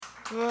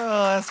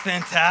Oh, that's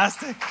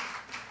fantastic.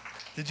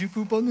 Did you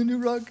poop on the new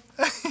rug?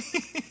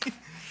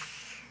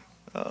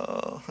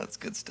 Oh, that's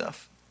good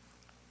stuff.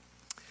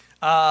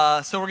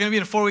 So we're going to be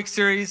in a 4-week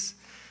series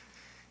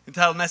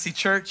entitled Messy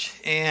Church,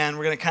 and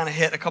we're going to kind of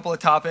hit a couple of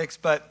topics.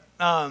 But,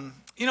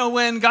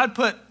 when God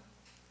put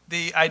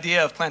the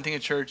idea of planting a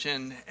church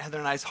in Heather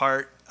and I's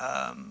heart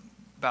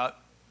about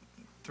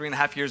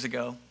 3.5 years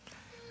ago,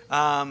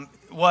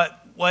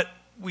 what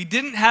we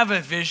didn't have a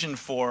vision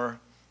for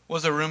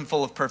was a room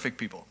full of perfect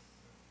people.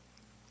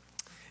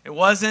 It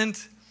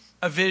wasn't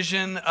a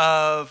vision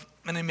of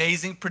an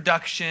amazing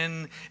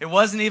production. It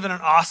wasn't even an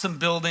awesome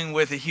building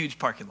with a huge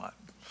parking lot.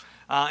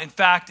 In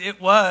fact,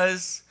 it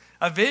was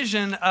a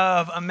vision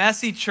of a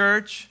messy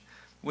church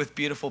with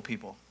beautiful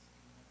people.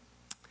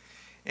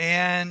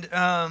 And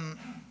I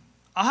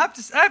have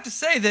to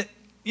say that,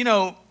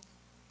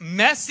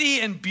 messy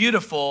and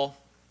beautiful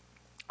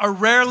are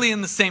rarely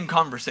in the same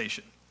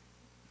conversation.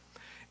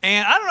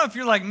 And I don't know if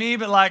you're like me,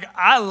 but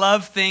I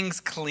love things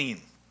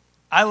clean.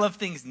 I love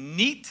things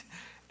neat,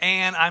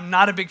 and I'm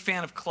not a big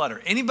fan of clutter.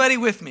 Anybody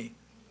with me?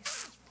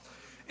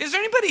 Is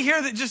there anybody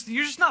here that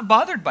you're just not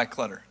bothered by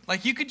clutter?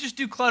 Like you could just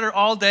do clutter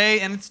all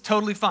day and it's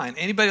totally fine.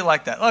 Anybody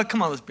like that? Oh,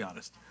 come on, let's be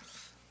honest.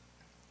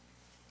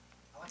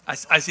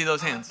 I see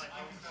those hands.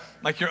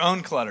 Like your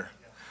own clutter.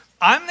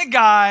 I'm the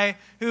guy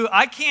who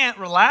I can't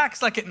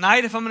relax like at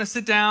night if I'm going to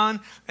sit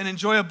down and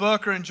enjoy a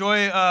book or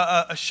enjoy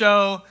a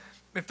show.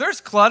 If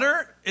there's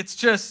clutter,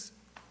 it's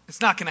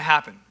not going to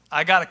happen.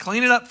 I got to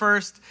clean it up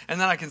first,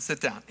 and then I can sit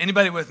down.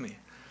 Anybody with me?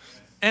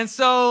 And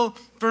so,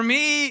 for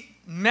me,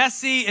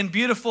 messy and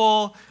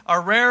beautiful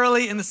are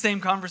rarely in the same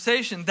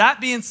conversation.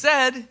 That being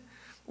said,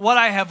 what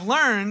I have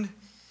learned,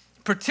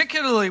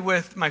 particularly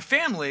with my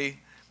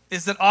family,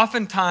 is that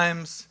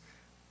oftentimes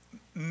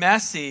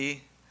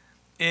messy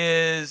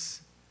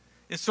is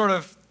sort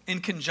of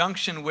in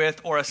conjunction with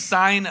or a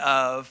sign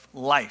of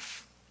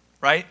life,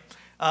 right?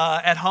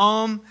 At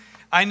home,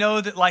 I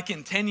know that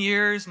in 10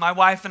 years, my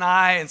wife and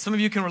I, and some of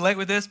you can relate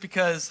with this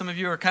because some of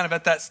you are kind of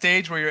at that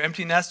stage where you're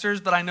empty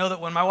nesters, but I know that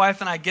when my wife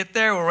and I get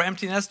there where we're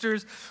empty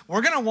nesters,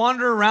 we're going to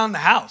wander around the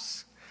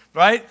house,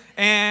 right?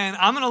 And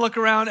I'm going to look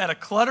around at a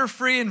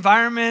clutter-free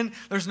environment.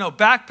 There's no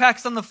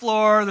backpacks on the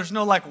floor. There's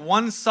no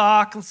one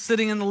sock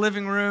sitting in the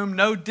living room,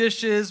 no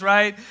dishes,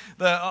 right?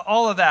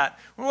 All of that.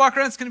 We're walking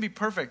around, it's going to be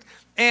perfect.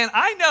 And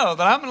I know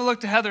that I'm going to look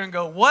to Heather and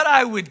go, what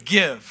I would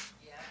give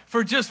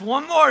for just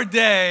one more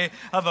day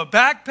of a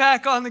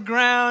backpack on the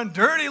ground,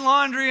 dirty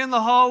laundry in the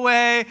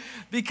hallway,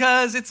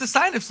 because it's a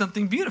sign of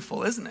something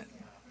beautiful, isn't it?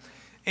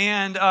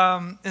 And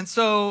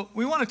so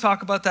we want to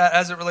talk about that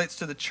as it relates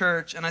to the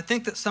church. And I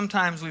think that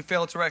sometimes we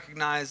fail to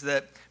recognize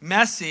that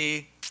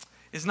messy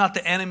is not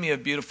the enemy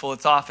of beautiful.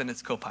 It's often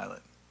its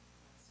co-pilot.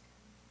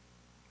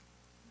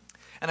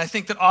 And I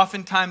think that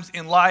oftentimes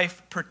in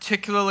life,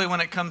 particularly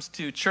when it comes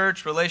to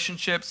church,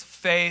 relationships,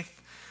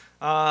 faith,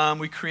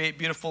 we create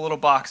beautiful little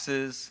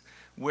boxes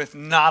with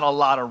not a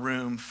lot of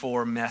room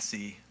for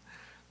messy.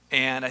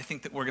 And I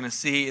think that we're going to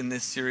see in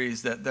this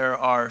series that there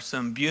are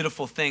some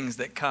beautiful things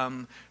that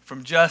come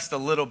from just a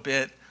little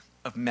bit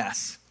of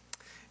mess.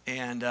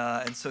 And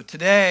so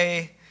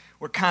today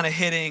we're kind of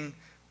hitting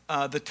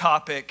the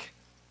topic,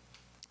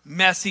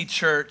 messy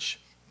church,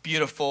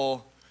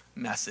 beautiful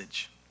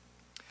message.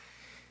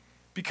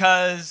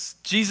 Because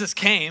Jesus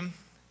came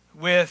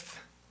with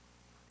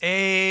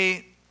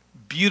a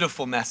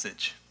beautiful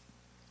message.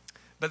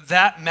 But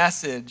that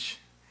message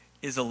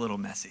is a little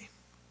messy.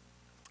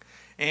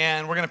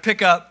 And we're going to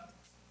pick up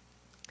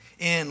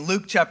in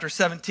Luke chapter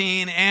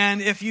 17.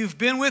 And if you've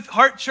been with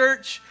Heart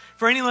Church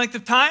for any length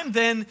of time,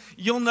 then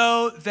you'll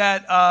know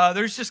that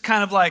there's just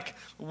kind of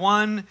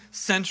one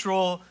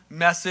central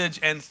message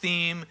and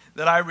theme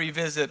that I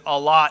revisit a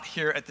lot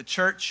here at the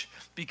church,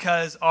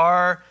 because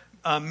our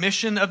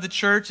mission of the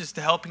church is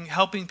to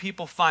helping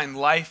people find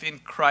life in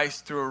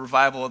Christ through a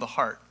revival of the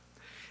heart.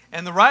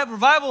 And the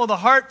revival of the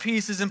heart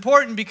piece is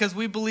important because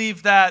we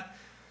believe that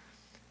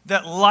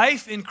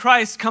life in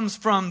Christ comes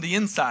from the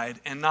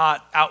inside and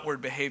not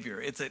outward behavior.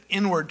 It's an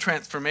inward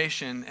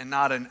transformation and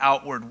not an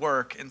outward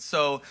work. And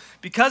so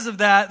because of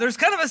that, there's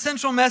kind of a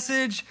central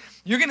message.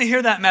 You're going to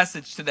hear that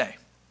message today.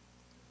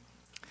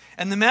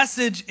 And the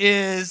message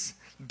is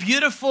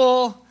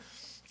beautiful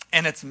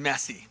and it's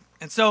messy.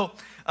 And so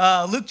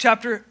Luke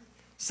chapter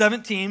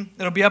 17,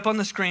 it'll be up on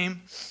the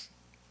screen.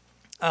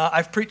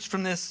 I've preached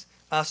from this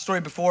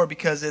story before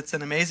because it's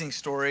an amazing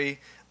story,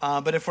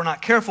 but if we're not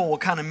careful, we'll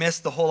kind of miss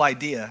the whole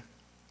idea.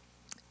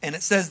 And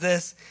it says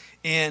this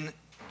in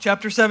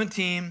chapter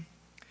 17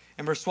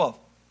 and verse 12.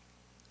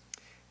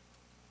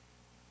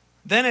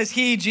 Then as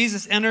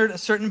Jesus entered a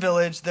certain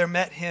village, there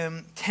met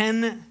him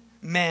 10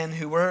 men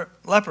who were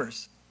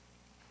lepers,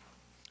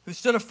 who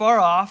stood afar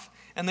off,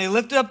 and they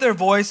lifted up their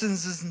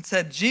voices and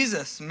said,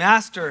 Jesus,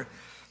 Master,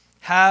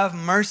 have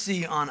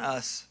mercy on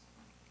us.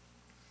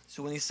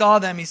 So when he saw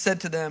them, he said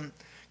to them,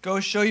 go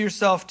show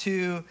yourself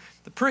to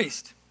the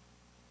priest.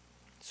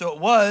 So it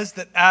was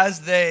that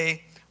as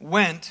they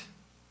went,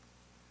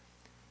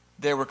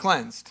 they were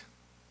cleansed.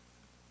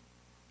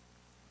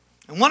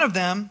 And one of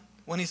them,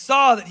 when he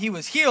saw that he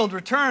was healed,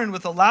 returned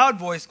with a loud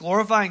voice,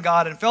 glorifying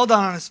God, and fell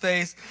down on his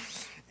face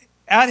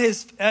at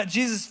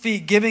Jesus'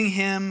 feet, giving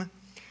him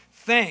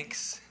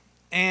thanks.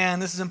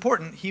 And this is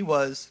important. He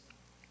was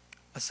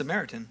a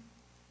Samaritan.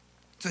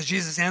 So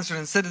Jesus answered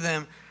and said to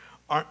them,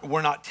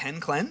 were not 10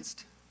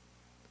 cleansed?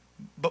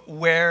 But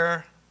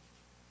where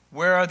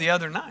are the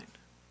other 9?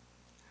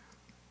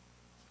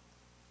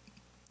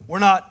 Were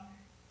not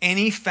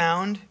any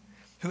found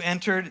who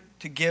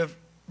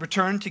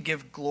returned to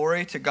give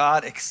glory to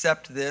God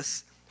except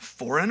this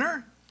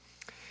foreigner?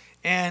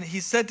 And he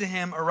said to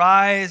him,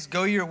 arise,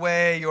 go your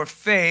way, your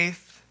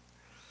faith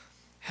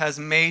has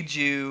made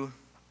you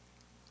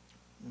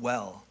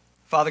well.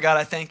 Father God,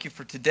 I thank you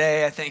for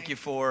today. I thank you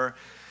for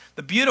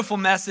the beautiful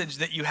message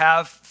that you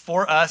have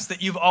for us,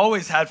 that you've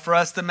always had for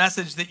us, the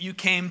message that you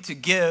came to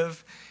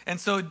give. And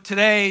so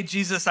today,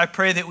 Jesus, I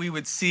pray that we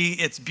would see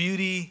its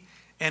beauty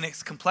and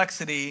its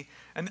complexity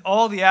and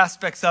all the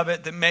aspects of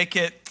it that make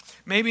it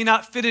maybe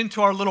not fit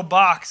into our little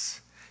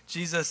box,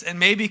 Jesus, and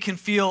maybe can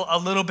feel a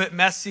little bit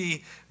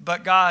messy,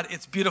 but God,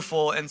 it's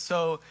beautiful. And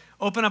so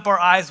open up our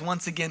eyes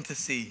once again to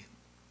see.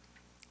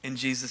 In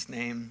Jesus'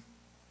 name,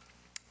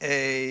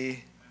 amen.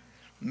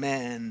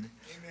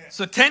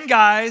 So 10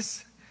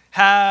 guys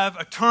have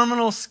a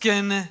terminal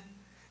skin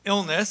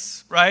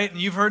illness, right?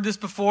 And you've heard this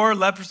before.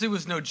 Leprosy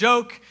was no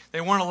joke. They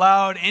weren't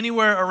allowed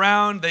anywhere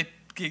around.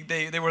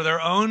 They were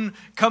their own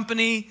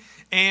company.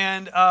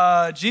 And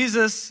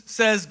Jesus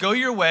says, go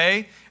your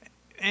way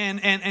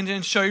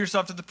and show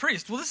yourself to the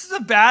priest. Well, this is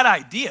a bad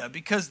idea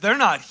because they're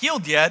not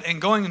healed yet.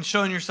 And going and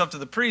showing yourself to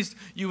the priest,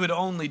 you would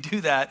only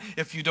do that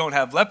if you don't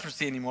have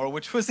leprosy anymore,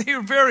 which was a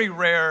very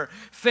rare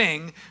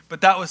thing. But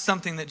that was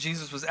something that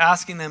Jesus was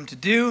asking them to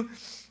do.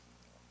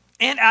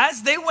 And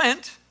as they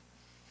went,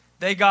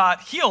 they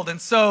got healed. And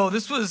so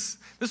this was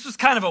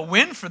kind of a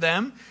win for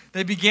them.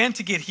 They began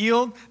to get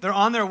healed. They're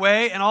on their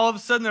way. And all of a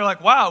sudden they're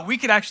like, wow, we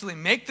could actually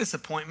make this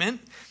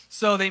appointment.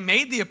 So they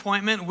made the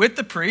appointment with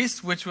the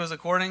priest, which was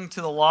according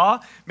to the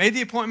law, made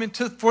the appointment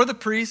for the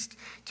priest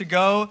to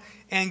go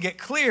and get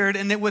cleared.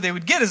 And what they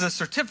would get is a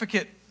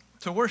certificate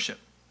to worship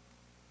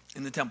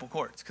in the temple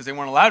courts, because they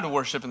weren't allowed to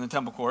worship in the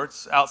temple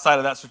courts outside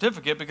of that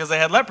certificate because they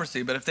had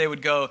leprosy. But if they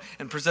would go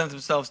and present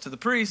themselves to the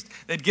priest,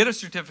 they'd get a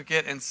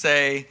certificate and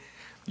say,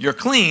 you're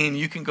clean,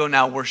 you can go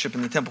now worship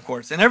in the temple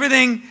courts. And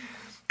everything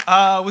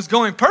was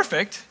going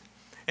perfect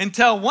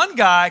until one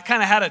guy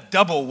kind of had a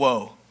double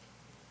whoa,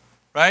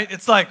 right?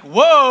 It's like,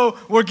 whoa,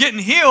 we're getting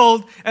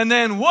healed. And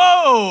then,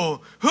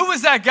 whoa, who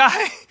was that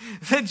guy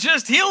that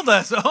just healed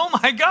us? Oh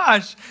my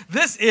gosh,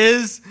 this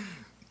is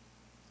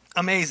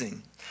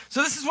amazing.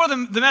 So this is where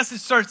the message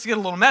starts to get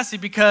a little messy,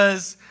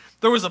 because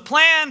there was a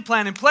plan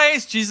in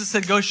place. Jesus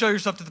said, go show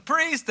yourself to the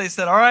priest. They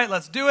said, all right,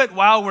 let's do it.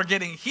 Wow, we're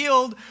getting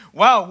healed.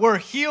 Wow, we're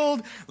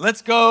healed.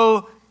 Let's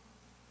go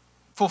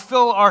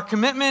fulfill our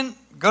commitment,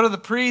 go to the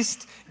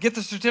priest, get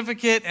the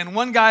certificate. And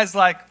one guy's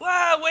like,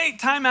 well, wait,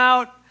 time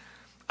out.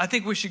 I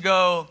think we should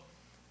go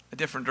a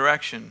different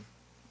direction.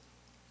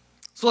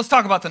 So let's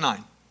talk about the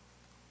 9.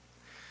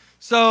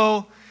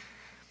 So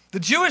the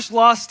Jewish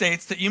law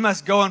states that you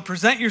must go and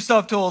present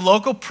yourself to a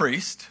local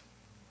priest.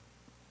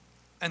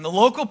 And the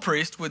local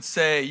priest would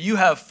say, you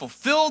have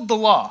fulfilled the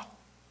law.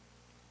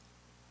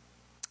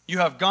 You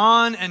have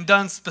gone and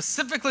done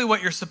specifically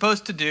what you're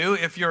supposed to do.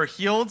 If you're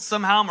healed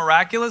somehow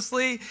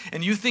miraculously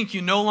and you think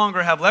you no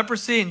longer have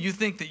leprosy and you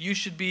think that you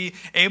should be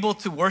able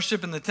to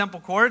worship in the temple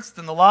courts,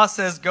 then the law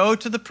says go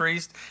to the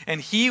priest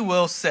and he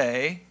will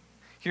say,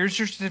 here's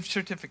your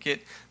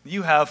certificate.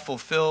 You have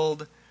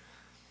fulfilled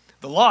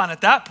the law. And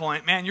at that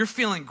point, man, you're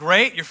feeling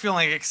great. You're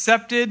feeling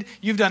accepted.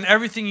 You've done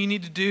everything you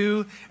need to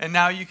do. And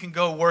now you can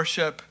go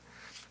worship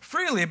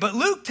freely. But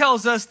Luke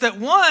tells us that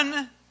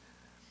one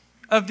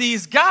of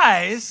these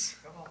guys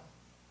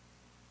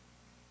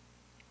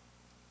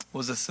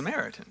was a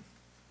Samaritan.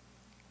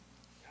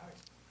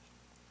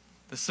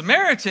 The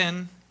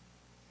Samaritan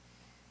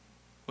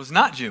was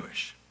not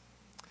Jewish.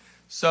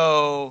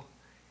 So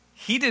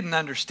he didn't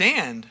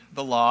understand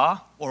the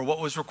law or what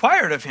was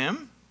required of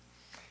him.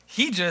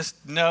 He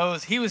just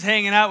knows he was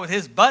hanging out with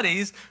his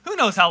buddies. Who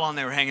knows how long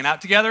they were hanging out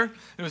together?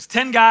 It was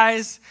 10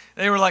 guys.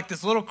 They were like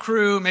this little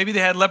crew. Maybe they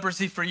had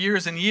leprosy for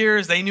years and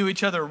years. They knew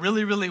each other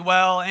really, really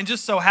well. And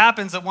just so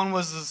happens that one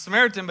was a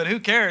Samaritan, but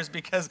who cares?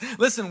 Because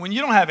listen, when you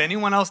don't have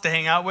anyone else to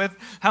hang out with,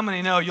 how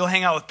many know you'll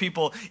hang out with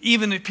people,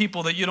 even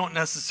people that you don't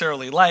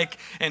necessarily like?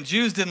 And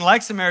Jews didn't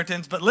like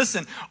Samaritans, but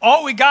listen,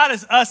 all we got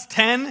is us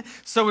 10,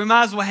 so we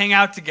might as well hang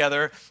out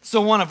together. So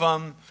one of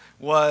them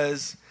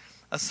was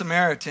a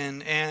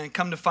Samaritan, and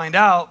come to find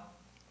out,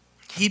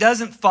 he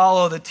doesn't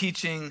follow the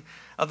teaching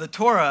of the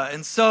Torah.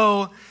 And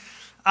so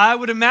I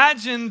would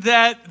imagine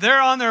that they're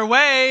on their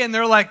way and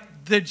they're like,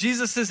 that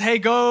Jesus says, hey,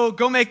 go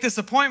make this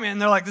appointment.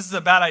 And they're like, this is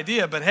a bad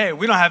idea, but hey,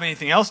 we don't have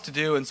anything else to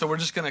do. And so we're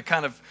just going to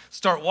kind of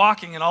start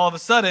walking. And all of a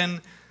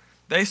sudden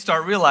they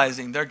start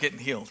realizing they're getting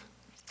healed.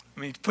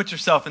 I mean, put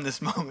yourself in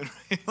this moment,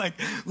 right? Like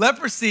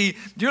leprosy,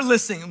 you're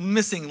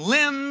missing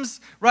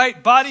limbs,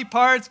 right? Body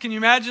parts. Can you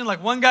imagine?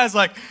 Like one guy's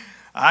like,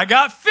 I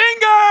got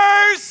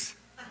fingers.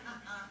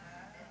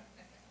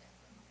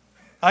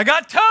 I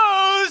got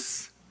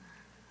toes.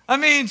 I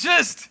mean,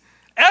 just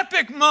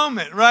epic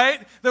moment,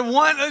 right?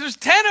 There's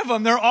 10 of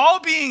them. They're all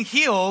being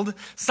healed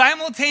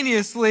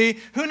simultaneously.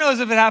 Who knows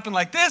if it happened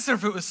like this or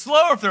if it was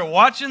slow or if they're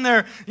watching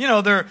their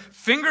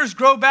fingers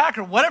grow back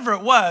or whatever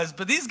it was.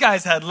 But these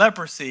guys had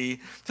leprosy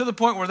to the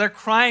point where they're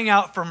crying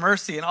out for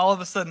mercy. And all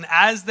of a sudden,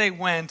 as they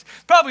went,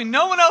 probably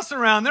no one else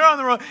around, they're on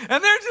the road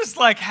and they're just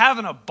like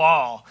having a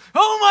ball.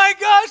 Oh my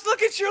gosh,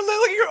 look at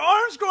your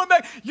arms growing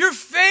back. Your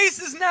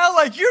face is now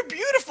like, you're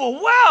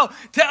beautiful. Wow.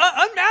 To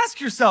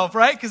unmask yourself,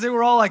 right? Because they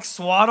were all like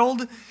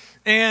swaddled.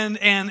 And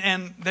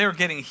they were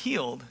getting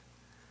healed.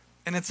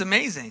 And it's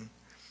amazing.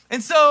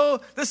 And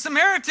so the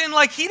Samaritan,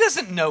 like, he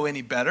doesn't know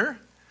any better.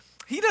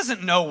 He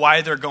doesn't know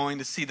why they're going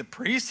to see the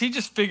priest. He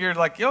just figured,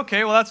 like,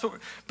 okay, well, that's what.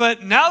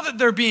 But now that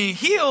they're being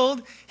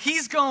healed,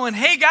 he's going,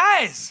 hey,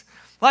 guys,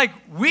 like,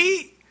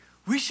 we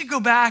should go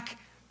back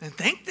and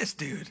thank this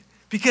dude.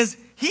 Because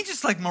he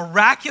just like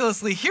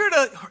miraculously healed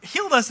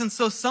us. And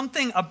so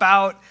something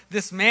about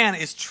this man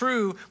is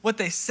true. What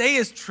they say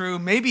is true.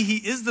 Maybe he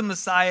is the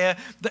Messiah.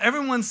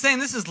 Everyone's saying,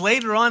 this is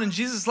later on in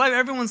Jesus' life,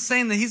 everyone's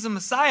saying that he's the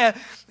Messiah.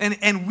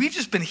 And we've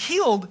just been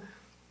healed.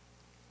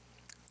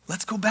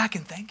 Let's go back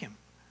and thank him.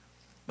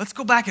 Let's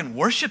go back and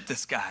worship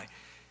this guy.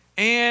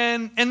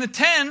 And the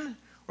 10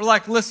 were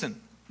like, listen,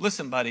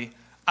 buddy.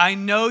 I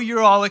know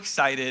you're all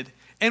excited.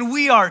 And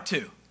we are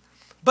too.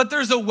 But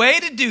there's a way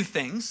to do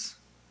things.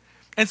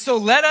 And so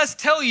let us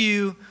tell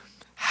you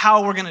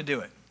how we're going to do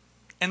it.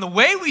 And the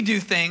way we do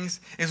things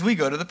is we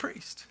go to the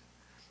priest.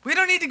 We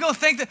don't need to go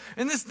thank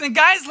and the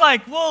guy's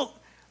like, well,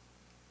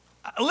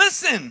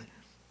 listen,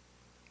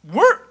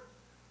 we're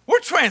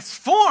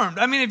transformed.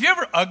 I mean, have you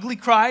ever ugly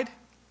cried?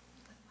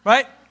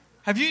 Right?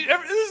 Have you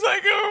ever, it's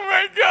like, oh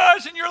my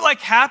gosh, and you're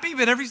like happy,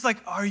 but everybody's like,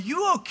 are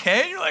you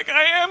okay? You're like,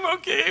 I am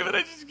okay, but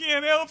I just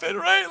can't help it,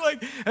 right?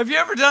 Like, have you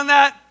ever done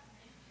that?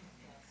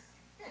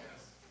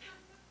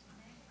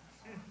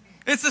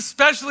 It's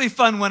especially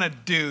fun when a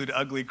dude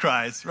ugly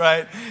cries,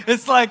 right?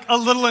 It's like a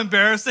little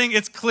embarrassing.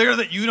 It's clear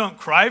that you don't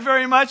cry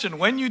very much, and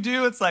when you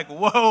do, it's like,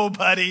 whoa,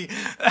 buddy,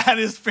 that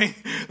is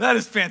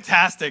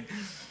fantastic.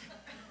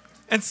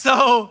 And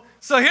so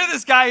here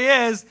this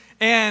guy is,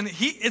 and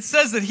it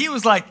says that he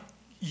was like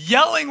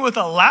yelling with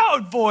a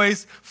loud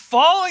voice,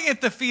 falling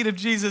at the feet of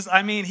Jesus.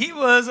 I mean, he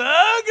was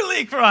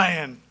ugly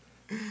crying.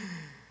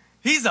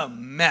 He's a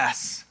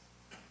mess.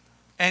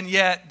 And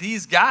yet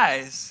these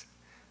guys,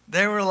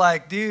 they were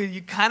like, dude,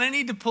 you kind of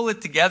need to pull it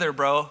together,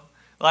 bro.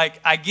 Like,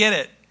 I get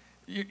it.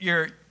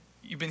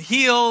 You've been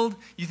healed.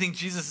 You think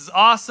Jesus is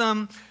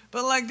awesome.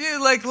 But like,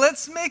 dude, like,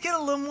 let's make it a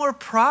little more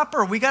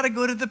proper. We got to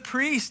go to the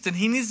priest, and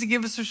he needs to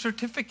give us a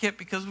certificate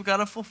because we got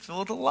to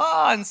fulfill the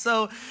law. And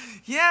so,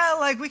 yeah,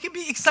 like, we can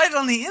be excited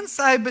on the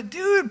inside, but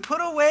dude,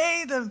 put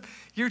away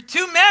you're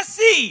too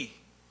messy.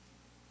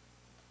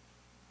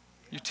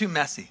 You're too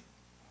messy.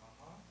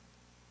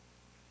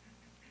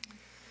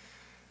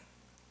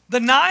 The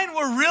 9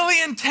 were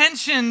really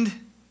intentioned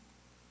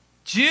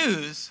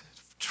Jews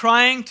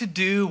trying to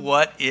do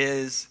what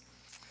is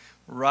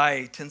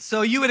right. And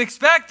so you would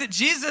expect that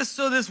Jesus,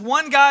 so this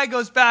one guy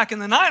goes back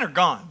and the 9 are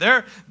gone.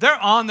 They're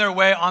on their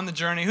way on the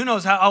journey. Who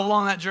knows how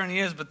long that journey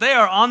is, but they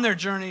are on their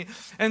journey.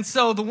 And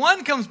so the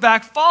one comes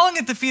back falling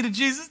at the feet of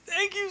Jesus.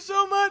 Thank you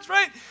so much,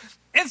 right?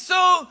 And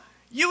so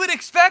you would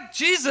expect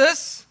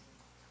Jesus,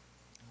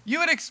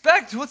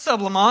 what's up,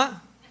 Lamont?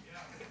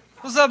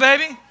 What's up,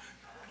 baby?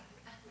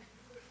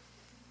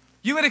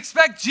 You would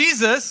expect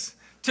Jesus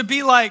to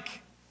be like,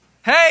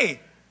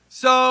 hey,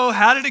 so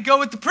how did it go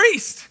with the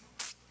priest?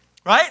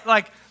 Right?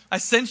 Like, I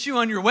sent you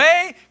on your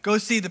way, go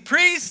see the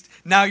priest,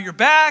 now you're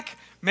back,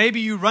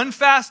 maybe you run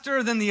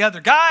faster than the other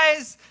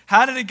guys.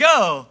 How did it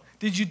go?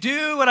 Did you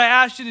do what I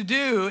asked you to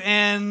do?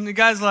 And the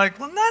guy's like,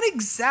 well, not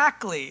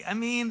exactly. I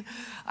mean,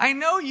 I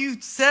know you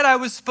said I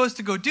was supposed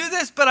to go do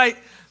this, but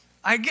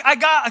I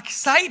got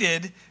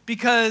excited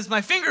because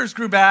my fingers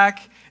grew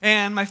back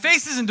and my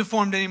face isn't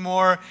deformed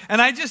anymore. And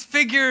I just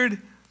figured,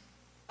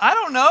 I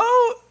don't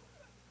know,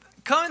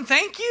 come and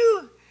thank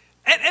you.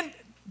 And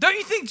don't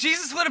you think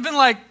Jesus would have been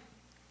like,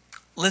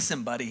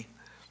 listen, buddy,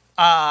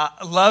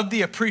 love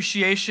the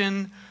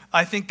appreciation.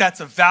 I think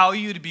that's a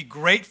value to be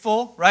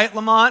grateful, right,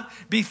 Lamont?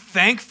 Be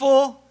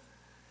thankful.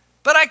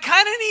 But I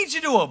kind of need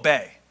you to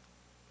obey.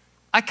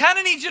 I kind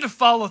of need you to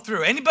follow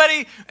through.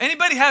 Anybody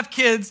have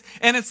kids,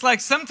 and it's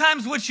like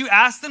sometimes what you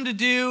ask them to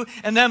do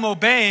and them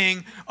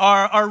obeying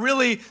are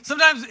really,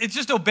 sometimes it's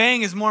just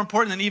obeying is more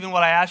important than even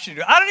what I asked you to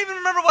do. I don't even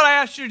remember what I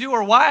asked you to do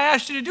or why I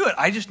asked you to do it.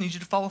 I just need you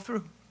to follow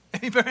through.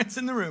 Any parents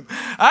in the room?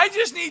 I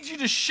just need you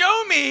to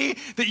show me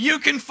that you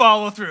can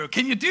follow through.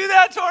 Can you do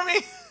that,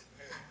 Tormy?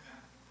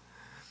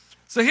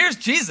 So here's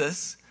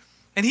Jesus,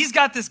 and he's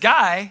got this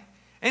guy,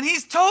 and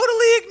he's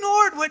totally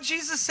ignored what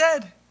Jesus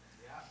said.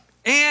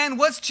 And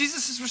what's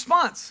Jesus'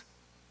 response?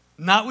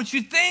 Not what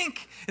you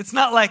think. It's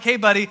not like, hey,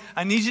 buddy,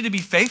 I need you to be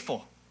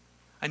faithful.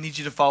 I need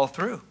you to follow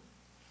through.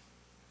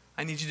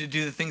 I need you to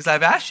do the things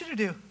I've asked you to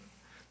do.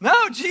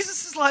 No,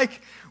 Jesus is like,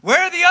 where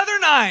are the other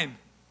 9?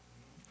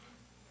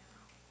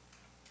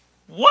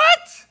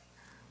 What?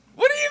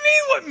 What do you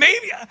mean? What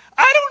maybe?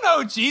 I don't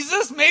know,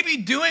 Jesus. Maybe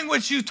doing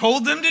what you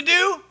told them to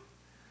do?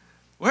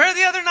 Where are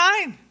the other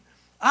 9?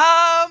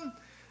 I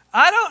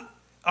don't.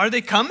 Are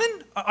they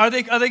coming? Are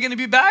they going to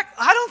be back?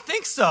 I don't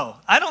think so.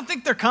 I don't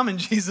think they're coming,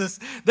 Jesus.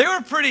 They were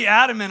pretty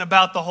adamant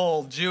about the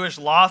whole Jewish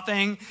law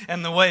thing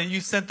and the way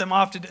you sent them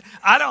off to.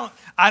 I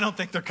don't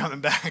think they're coming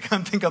back. I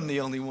think I'm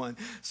the only one.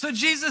 So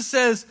Jesus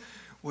says,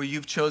 well,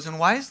 you've chosen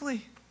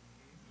wisely.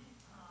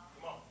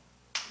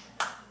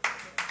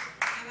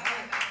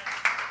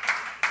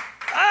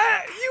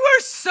 You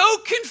are so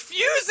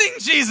confusing,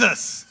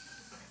 Jesus.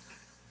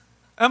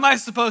 Am I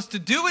supposed to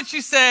do what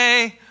you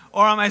say,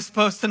 or am I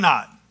supposed to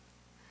not?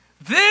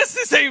 This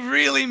is a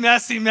really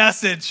messy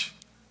message.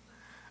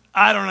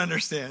 I don't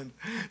understand.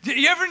 Do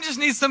you ever just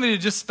need somebody to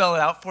just spell it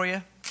out for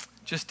you?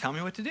 Just tell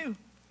me what to do.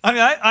 I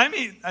mean, I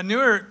meet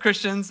newer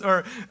Christians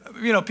or,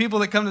 people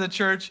that come to the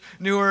church,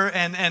 newer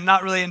and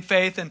not really in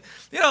faith. And,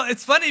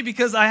 it's funny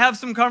because I have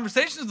some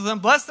conversations with them,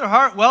 bless their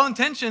heart,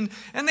 well-intentioned,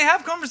 and they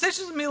have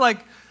conversations with me like,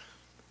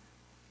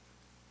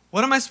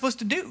 what am I supposed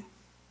to do?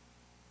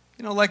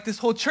 Like this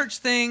whole church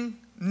thing,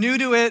 new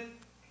to it,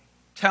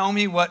 tell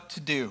me what to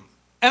do.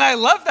 And I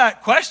love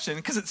that question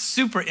because it's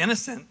super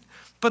innocent,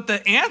 but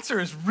the answer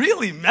is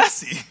really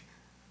messy.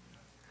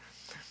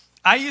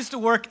 I used to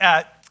work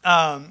at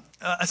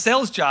a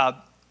sales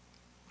job.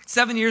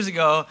 7 years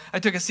ago, I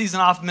took a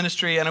season off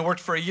ministry and I worked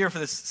for a year for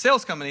this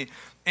sales company.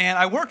 And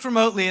I worked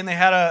remotely, and they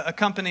had a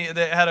company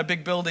that had a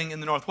big building in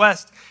the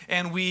Northwest,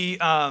 and we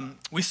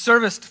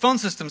serviced phone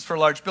systems for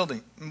large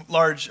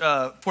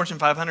Fortune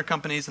 500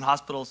 companies and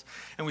hospitals,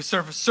 and we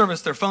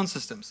serviced their phone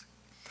systems.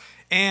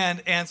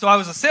 And so I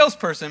was a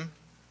salesperson,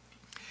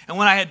 and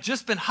when I had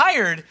just been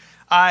hired,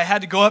 I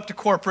had to go up to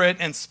corporate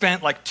and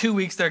spent like 2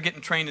 weeks there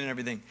getting trained and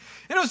everything.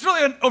 And it was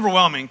really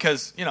overwhelming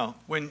because,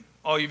 when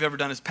all you've ever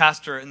done is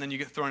pastor, and then you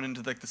get thrown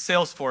into like the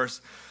sales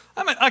force.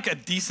 I'm like a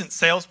decent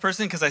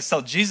salesperson because I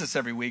sell Jesus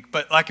every week,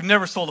 but like I've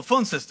never sold a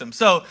phone system.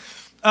 So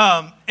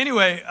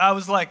anyway, I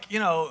was like,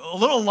 a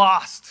little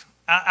lost,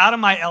 out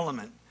of my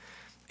element.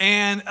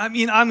 And I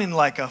mean, I'm in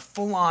like a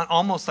full-on,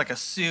 almost like a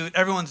suit.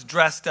 Everyone's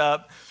dressed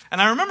up.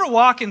 And I remember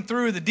walking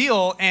through the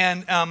deal,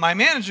 and my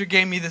manager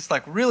gave me this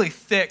like really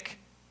thick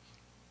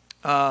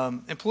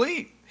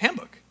employee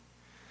handbook.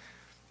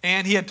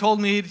 And he had told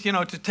me,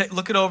 to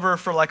look it over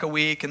for like a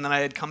week, and then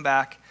I had come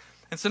back.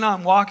 And so now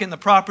I'm walking the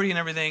property and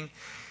everything.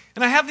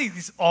 And I have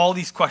all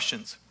these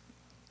questions.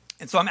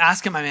 And so I'm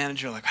asking my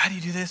manager, like, how do you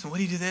do this? And what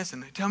do you do this?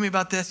 And tell me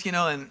about this,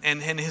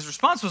 and his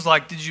response was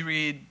like, did you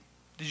read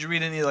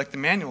any like the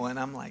manual? And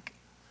I'm like,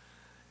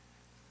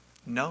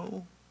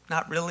 no,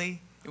 not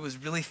really. It was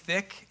really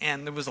thick,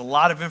 and there was a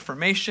lot of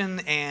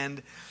information,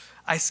 and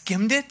I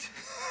skimmed it.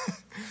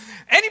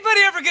 Anybody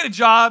ever get a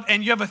job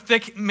and you have a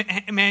thick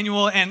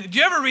manual, and do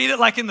you ever read it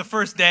like in the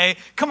first day?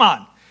 Come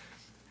on.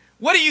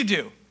 What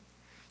do?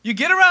 You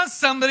get around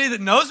somebody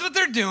that knows what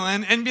they're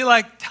doing and be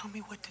like, tell me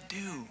what to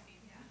do.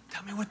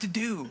 Tell me what to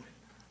do,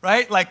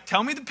 right? Like,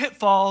 tell me the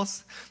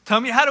pitfalls. Tell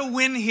me how to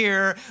win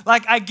here.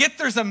 Like, I get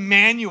there's a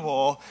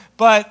manual,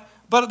 but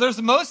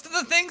there's most of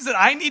the things that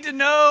I need to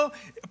know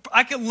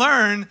I can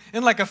learn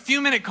in like a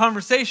few-minute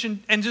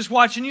conversation and just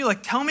watching you,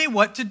 like, tell me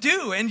what to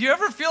do. And do you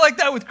ever feel like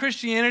that with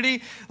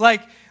Christianity?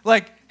 Like,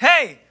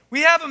 hey,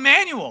 we have a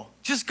manual.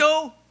 Just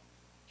go.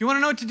 You want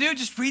to know what to do?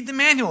 Just read the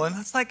manual. And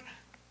it's like,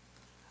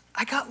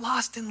 I got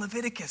lost in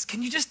Leviticus.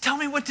 Can you just tell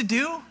me what to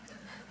do?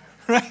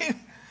 Right?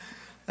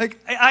 Like,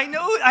 I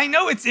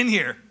know it's in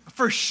here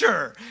for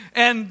sure.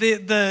 And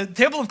the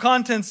table of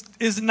contents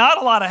is not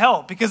a lot of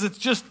help because it's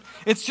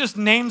just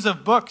names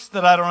of books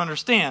that I don't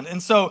understand.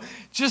 And so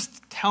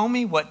just tell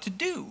me what to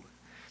do.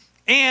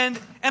 And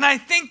I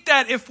think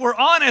that if we're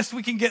honest,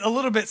 we can get a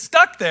little bit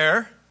stuck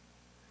there.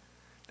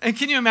 And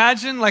can you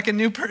imagine like a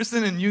new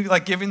person and you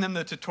like giving them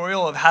the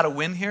tutorial of how to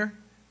win here?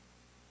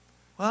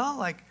 Well,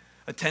 like,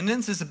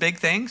 attendance is a big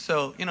thing,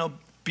 so,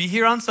 be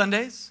here on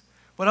Sundays.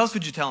 What else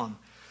would you tell them?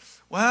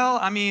 Well,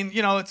 I mean,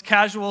 it's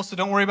casual, so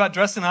don't worry about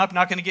dressing up.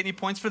 Not going to get any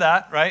points for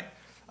that, right?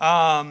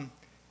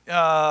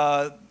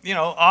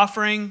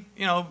 Offering,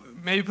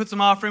 maybe put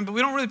some offering, but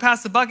we don't really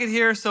pass the bucket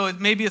here, so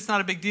maybe it's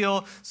not a big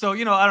deal. So,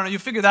 I don't know, you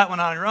figure that one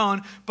out on your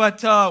own.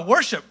 But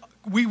worship,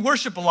 we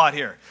worship a lot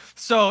here.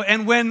 So,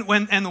 and when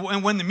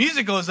the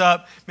music goes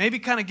up, maybe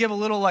kind of give a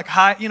little like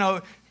high,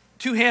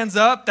 2 hands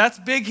up. That's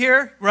big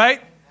here, right?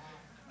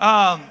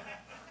 And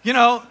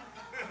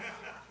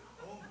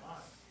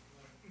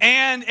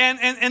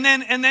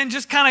then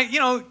just kind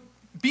of,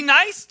 be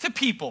nice to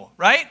people,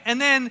 right?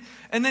 And then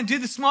do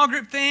the small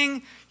group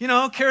thing,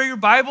 carry your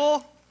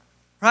Bible,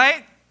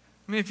 right?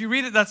 I mean, if you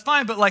read it, that's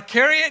fine, but like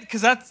carry it,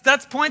 because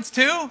that's points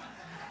too.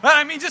 Right?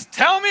 I mean, just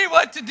tell me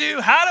what to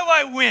do. How do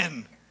I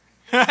win?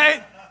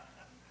 Right?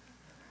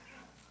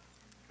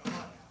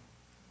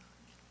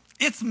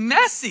 It's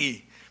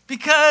messy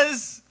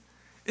because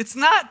it's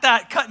not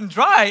that cut and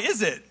dry,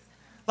 is it?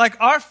 Like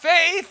our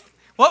faith,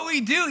 what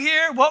we do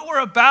here, what we're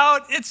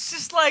about, it's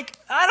just like,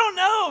 I don't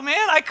know,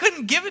 man. I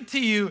couldn't give it to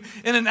you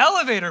in an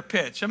elevator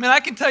pitch. I mean, I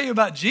can tell you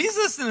about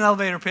Jesus in an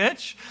elevator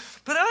pitch,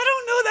 But I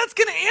don't know that's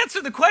going to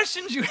answer the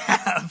questions you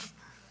have.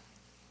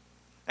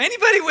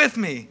 Anybody with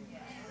me?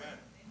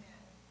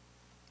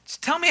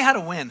 Just tell me how to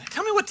win.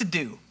 Tell me what to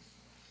do.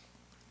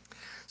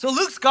 So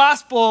Luke's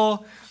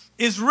gospel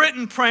is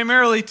written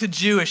primarily to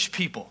Jewish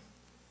people.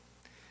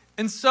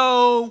 And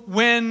so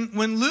when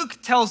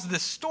Luke tells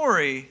this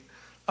story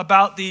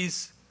about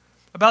these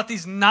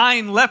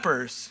 9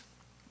 lepers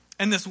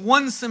and this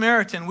one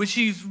Samaritan, which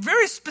he's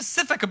very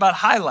specific about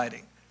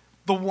highlighting,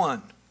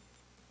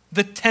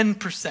 the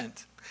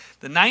 10%,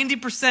 the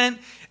 90%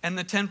 and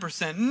the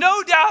 10%.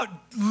 No doubt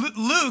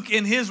Luke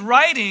in his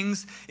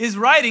writings is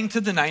writing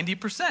to the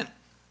 90%.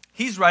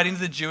 He's writing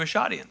to the Jewish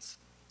audience.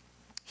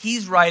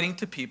 He's writing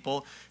to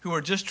people who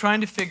are just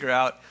trying to figure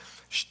out,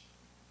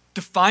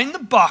 define the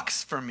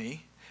box for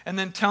me, and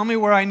then tell me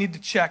where I need to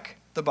check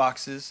the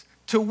boxes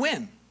to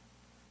win.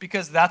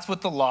 Because that's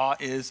what the law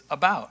is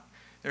about.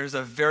 There's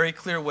a very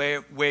clear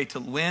way to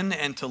win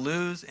and to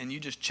lose, and you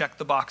just check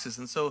the boxes.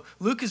 And so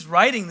Luke is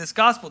writing this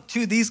gospel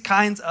to these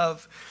kinds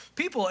of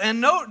people.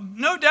 And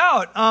no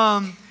doubt,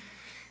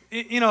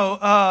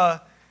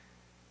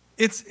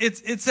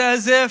 it's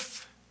as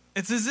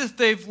if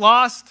they've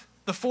lost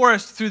the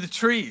forest through the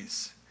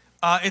trees.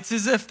 It's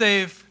as if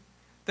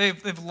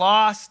they've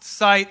lost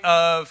sight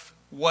of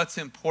what's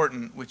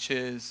important, which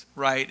is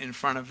right in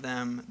front of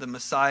them, the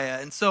Messiah.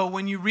 And so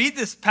when you read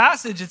this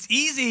passage, it's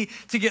easy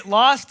to get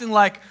lost in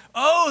like,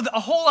 oh, the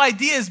whole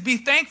idea is be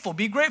thankful,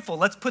 be grateful.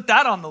 Let's put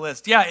that on the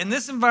list. Yeah, in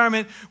this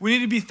environment, we need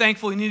to be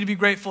thankful, we need to be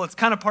grateful. It's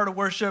kind of part of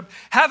worship.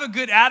 Have a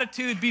good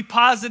attitude, be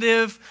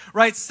positive,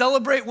 right?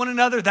 Celebrate one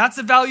another. That's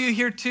a value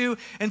here too.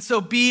 And so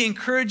be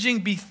encouraging,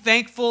 be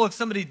thankful. If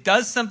somebody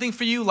does something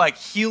for you, like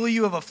heal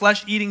you of a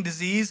flesh-eating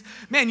disease,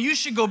 man, you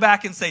should go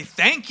back and say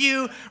thank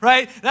you,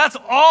 right? That's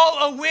all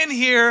a win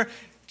here,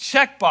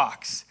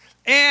 checkbox.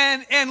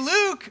 And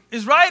Luke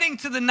is writing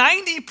to the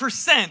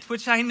 90%,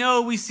 which I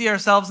know we see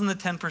ourselves in the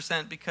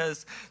 10%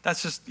 because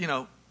that's just,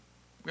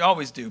 we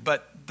always do.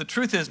 But the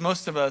truth is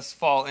most of us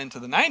fall into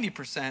the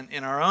 90%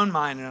 in our own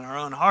mind and in our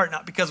own heart,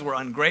 not because we're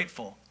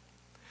ungrateful,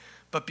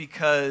 but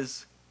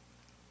because,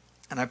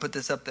 and I put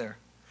this up there,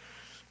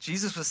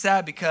 Jesus was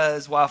sad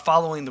because while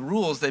following the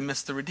rules, they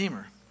missed the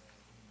Redeemer.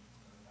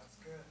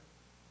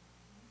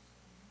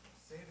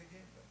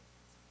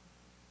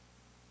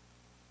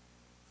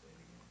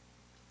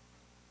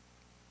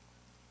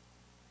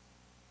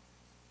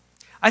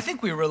 I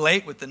think we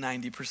relate with the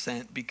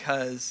 90%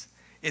 because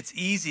it's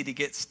easy to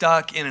get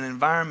stuck in an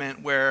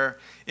environment where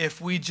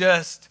if we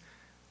just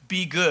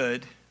be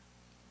good,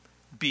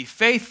 be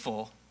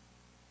faithful,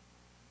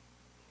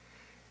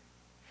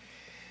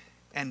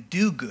 and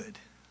do good,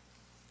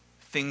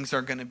 things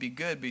are going to be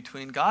good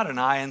between God and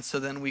I. And so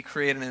then we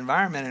create an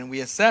environment and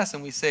we assess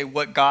and we say,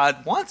 what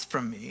God wants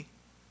from me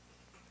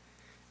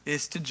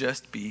is to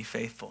just be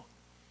faithful.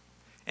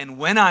 And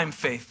when I'm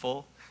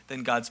faithful,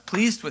 then God's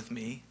pleased with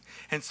me.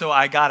 And so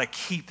I got to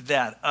keep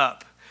that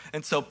up.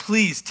 And so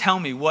please tell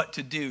me what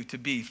to do to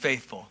be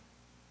faithful.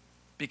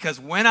 Because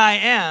when I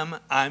am,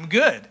 I'm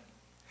good.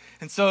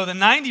 And so the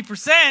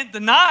 90%, the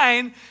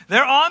 9,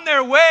 they're on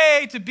their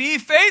way to be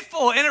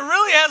faithful. And it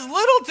really has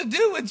little to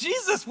do with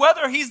Jesus,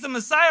 whether he's the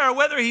Messiah or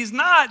whether he's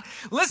not.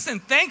 Listen,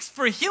 thanks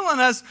for healing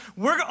us.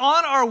 We're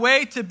on our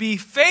way to be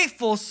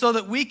faithful so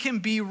that we can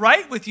be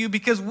right with you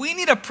because we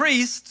need a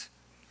priest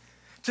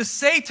to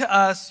say to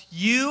us,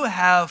 you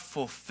have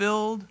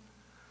fulfilled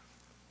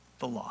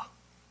the law.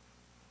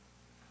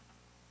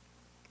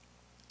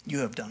 You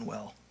have done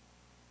well.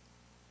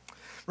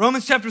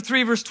 Romans chapter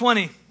 3, verse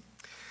 20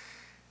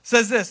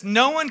 says this,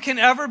 no one can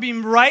ever be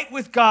right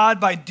with God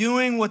by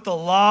doing what the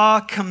law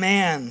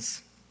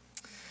commands.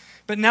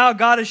 But now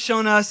God has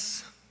shown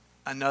us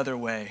another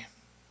way.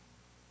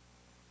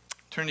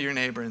 Turn to your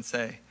neighbor and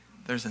say,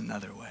 there's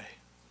another way.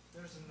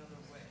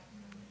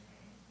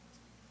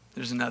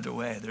 There's another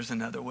way. There's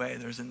another way.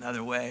 There's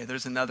another way.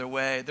 There's another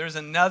way. There's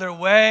another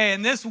way.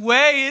 And this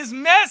way is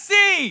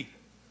messy.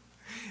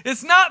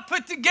 It's not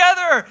put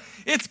together.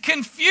 It's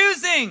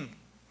confusing.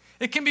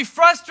 It can be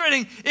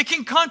frustrating. It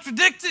can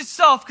contradict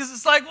itself because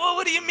it's like, well,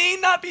 what do you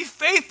mean not be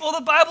faithful? The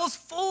Bible's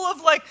full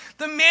of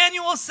the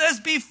manual says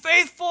be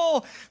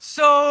faithful.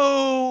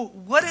 So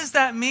what does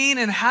that mean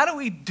and how do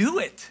we do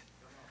it?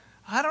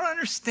 I don't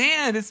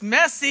understand. It's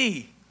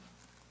messy.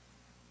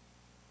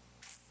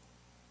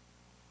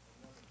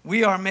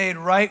 We are made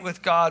right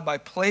with God by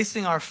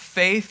placing our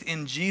faith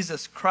in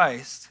Jesus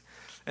Christ.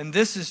 And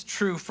this is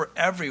true for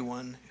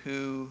everyone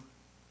who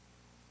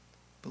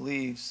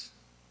believes.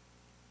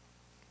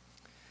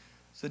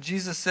 So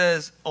Jesus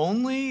says,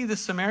 only the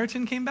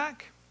Samaritan came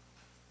back?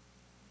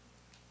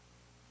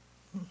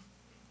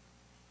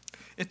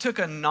 It took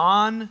a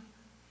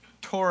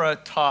non-Torah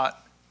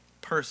taught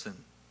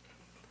person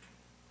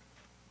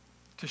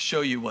to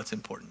show you what's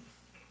important.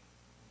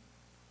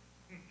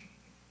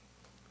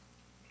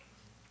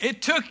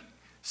 It took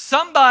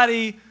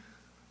somebody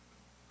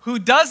who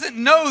doesn't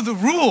know the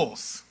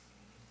rules,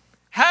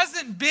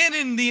 hasn't been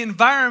in the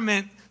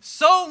environment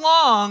so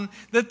long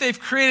that they've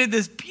created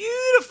this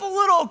beautiful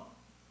little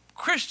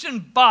Christian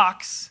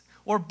box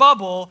or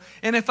bubble,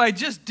 and if I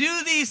just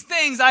do these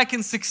things, I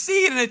can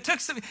succeed. And it took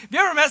some, have you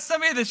ever met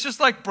somebody that's just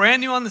like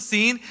brand new on the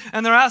scene,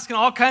 and they're asking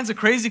all kinds of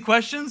crazy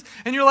questions,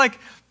 and you're like,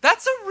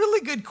 that's a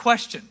really good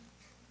question.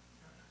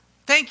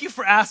 Thank you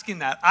for asking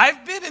that.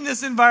 I've been in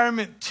this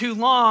environment too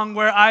long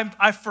where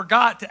I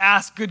forgot to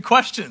ask good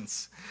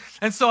questions.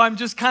 And so I'm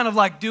just kind of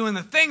like doing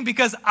the thing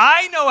because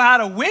I know how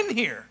to win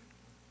here.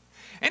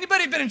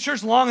 Anybody been in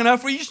church long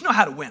enough where you just know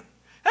how to win?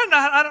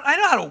 I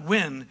know how to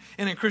win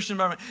in a Christian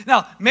environment.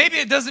 Now, maybe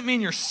it doesn't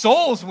mean your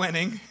soul's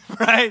winning,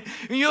 right?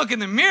 When you look in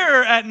the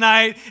mirror at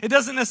night, it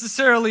doesn't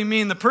necessarily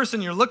mean the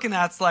person you're looking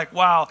at's like,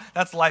 wow,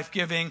 that's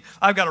life-giving.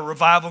 I've got a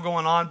revival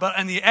going on. But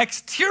on the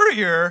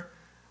exterior,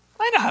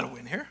 I know how to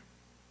win here.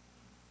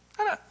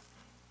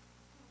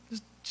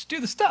 Just do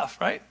the stuff,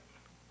 right?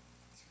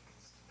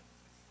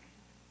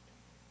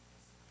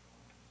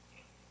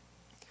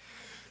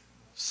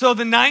 So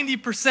the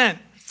 90%,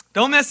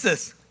 don't miss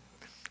this.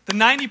 The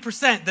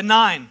 90%, the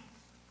 9,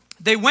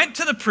 they went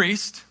to the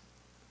priest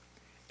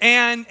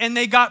and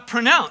they got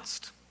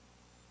pronounced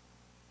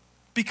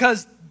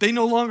because they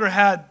no longer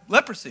had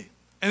leprosy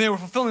and they were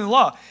fulfilling the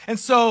law. And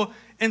so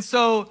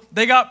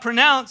they got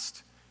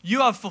pronounced,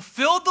 you have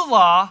fulfilled the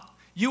law,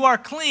 you are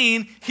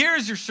clean,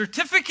 here's your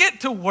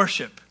certificate to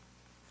worship.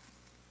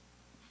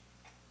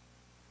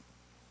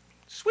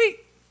 Sweet.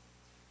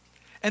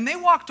 And they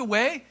walked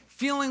away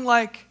feeling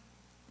like,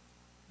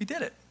 we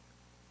did it.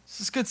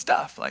 This is good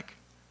stuff. Like,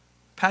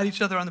 pat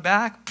each other on the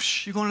back.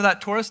 Psh, you going to that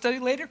Torah study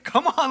later?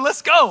 Come on,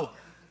 let's go.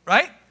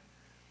 Right?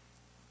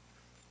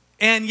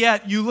 And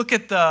yet, you look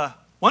at the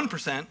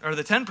 1% or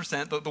the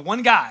 10%, the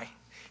one guy.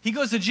 He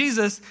goes to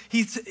Jesus.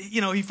 He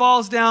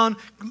falls down,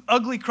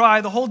 ugly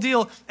cry, the whole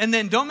deal. And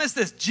then, don't miss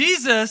this.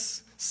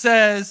 Jesus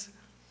says,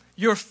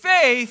 your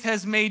faith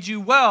has made you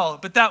well.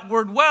 But that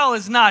word well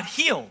is not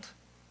healed.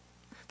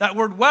 That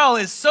word well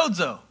is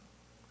sozo,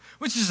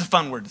 which is a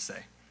fun word to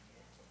say.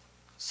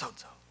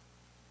 Sozo.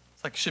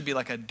 It's like, should be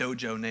like a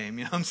dojo name,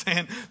 you know what I'm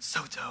saying?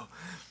 Sozo.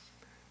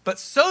 But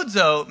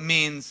sozo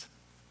means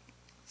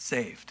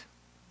saved.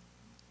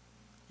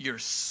 Your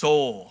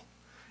soul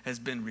has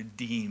been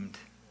redeemed.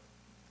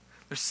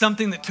 There's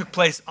something that took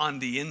place on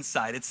the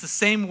inside. It's the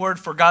same word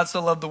for God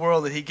so loved the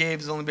world that he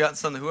gave his only begotten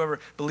son, that whoever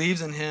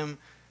believes in him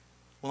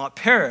will not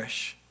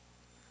perish,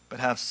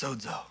 but have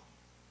sozo,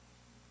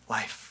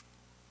 life.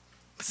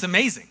 It's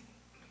amazing.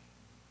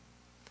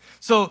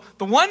 So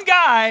the one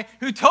guy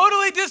who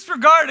totally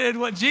disregarded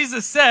what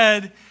Jesus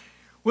said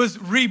was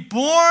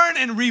reborn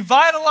and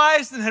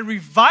revitalized and had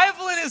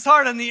revival in his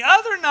heart. And the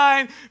other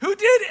 9 who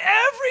did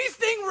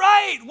everything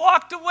right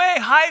walked away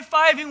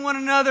high-fiving one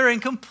another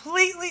and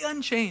completely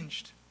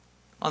unchanged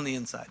on the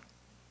inside.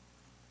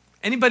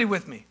 Anybody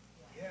with me?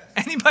 Yes.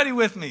 Anybody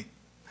with me?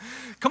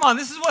 Come on,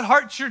 this is what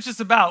Heart Church is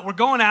about. We're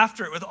going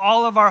after it with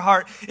all of our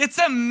heart. It's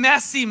a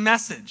messy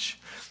message,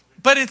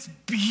 but it's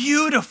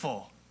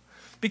beautiful.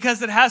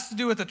 Because it has to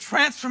do with the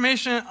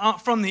transformation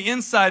from the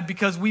inside,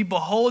 because we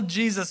behold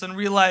Jesus and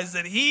realize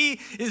that he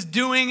is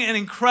doing an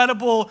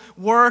incredible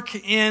work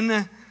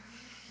in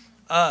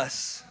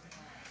us.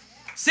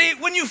 See,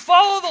 when you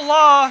follow the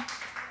law,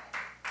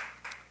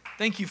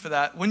 thank you for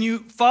that. When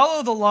you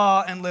follow the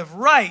law and live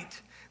right,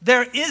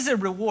 there is a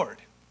reward.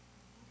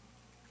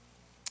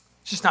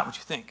 It's just not what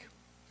you think.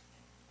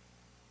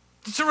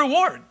 It's a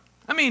reward.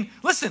 I mean,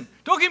 listen,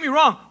 don't get me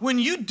wrong. When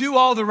you do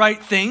all the right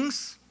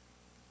things,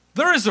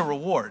 there is a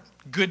reward.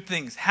 Good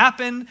things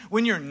happen.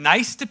 When you're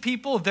nice to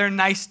people, they're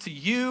nice to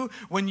you.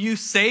 When you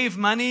save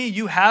money,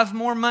 you have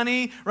more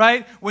money,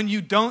 right? When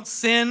you don't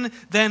sin,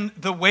 then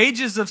the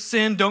wages of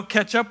sin don't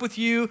catch up with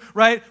you,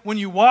 right? When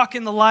you walk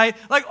in the light,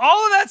 like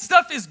all of that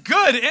stuff is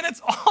good and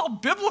it's all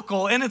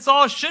biblical and it's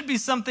all should be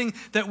something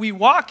that we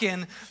walk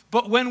in.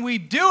 But when we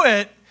do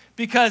it,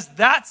 because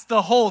that's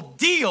the whole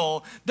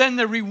deal, then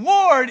the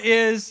reward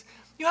is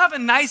you have a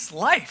nice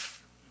life.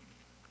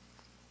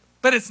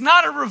 But it's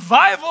not a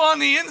revival on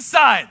the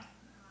inside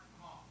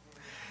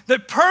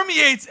that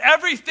permeates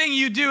everything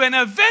you do, and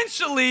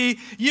eventually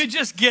you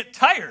just get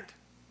tired.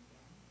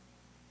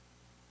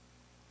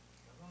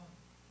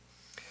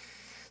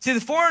 See, the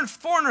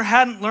foreigner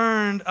hadn't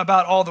learned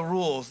about all the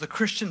rules. The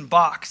Christian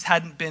box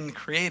hadn't been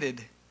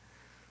created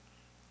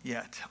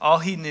yet. All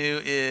he knew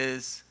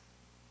is,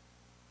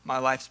 my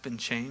life's been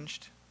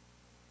changed,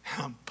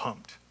 and I'm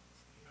pumped.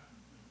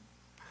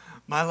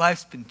 My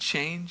life's been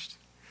changed,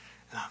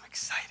 and I'm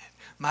excited.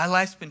 My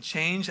life's been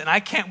changed, and I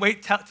can't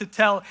wait to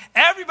tell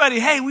everybody,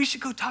 hey, we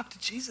should go talk to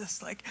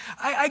Jesus. Like,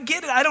 I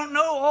get it. I don't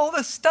know all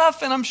this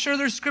stuff, and I'm sure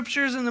there's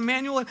scriptures in the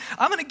manual, and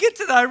I'm going to get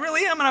to that. I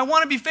really am, and I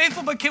want to be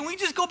faithful, but can we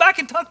just go back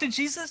and talk to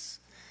Jesus?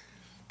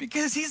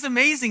 Because he's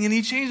amazing, and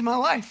he changed my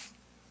life.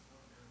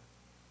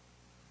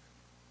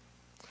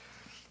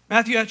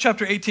 Matthew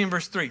chapter 18,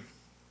 verse 3.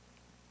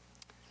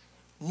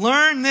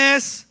 Learn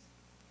this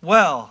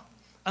well.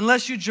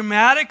 Unless you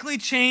dramatically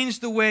change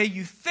the way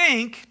you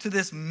think to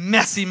this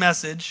messy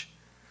message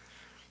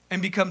and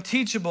become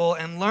teachable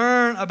and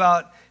learn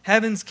about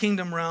heaven's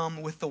kingdom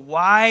realm with the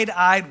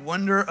wide-eyed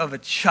wonder of a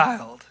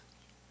child,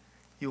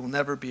 you will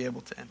never be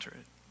able to enter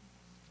it.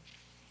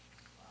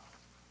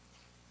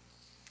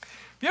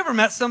 you ever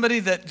met somebody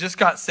that just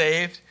got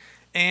saved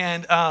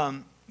and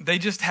they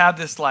just have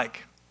this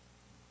like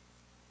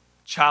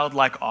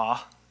childlike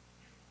awe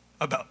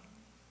about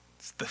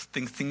the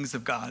things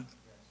of God?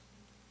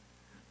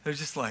 They're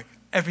just like,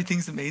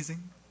 everything's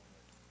amazing.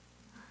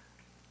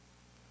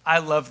 I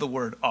love the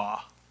word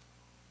awe.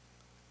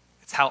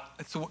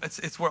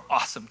 It's where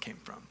awesome came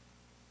from.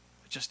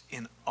 Just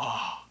in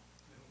awe.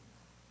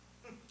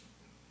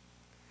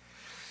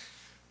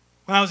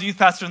 When I was a youth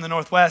pastor in the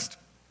Northwest,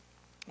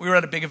 we were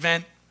at a big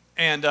event,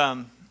 and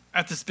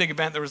at this big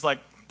event, there was like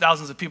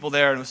thousands of people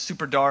there, and it was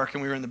super dark,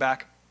 and we were in the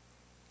back.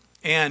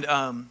 And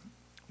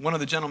one of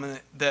the gentlemen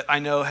that I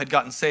know had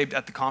gotten saved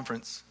at the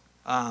conference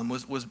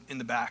was in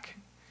the back,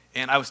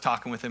 and I was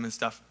talking with him and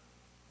stuff.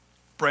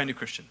 Brand new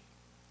Christian.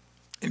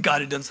 And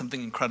God had done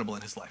something incredible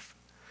in his life.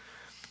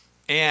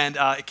 And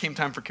it came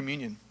time for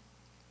communion.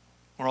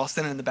 We're all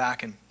standing in the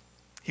back, and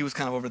he was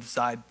kind of over the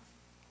side.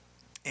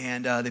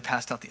 And they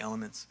passed out the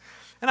elements.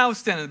 And I was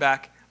standing in the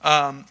back,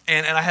 and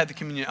I had the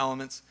communion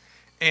elements.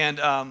 And,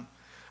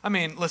 I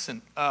mean,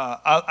 listen,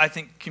 I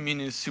think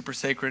communion is super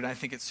sacred. I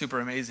think it's super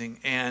amazing.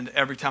 And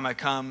every time I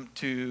come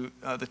to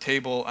the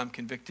table, I'm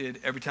convicted.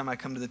 Every time I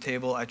come to the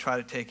table, I try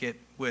to take it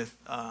with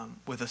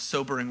a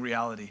sobering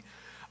reality.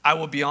 I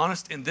will be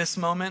honest, in this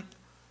moment,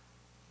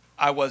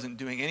 I wasn't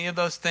doing any of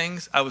those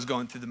things. I was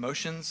going through the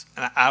motions,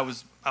 and I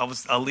was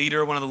a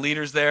leader, one of the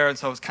leaders there, and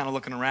so I was kind of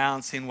looking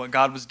around, seeing what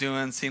God was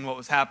doing, seeing what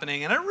was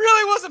happening, and I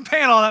really wasn't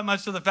paying all that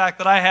much to the fact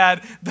that I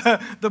had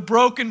the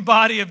broken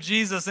body of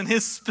Jesus and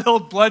his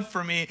spilled blood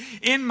for me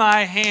in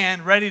my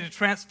hand, ready to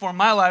transform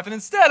my life, and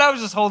instead I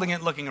was just holding it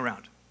and looking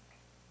around.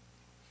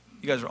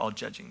 You guys are all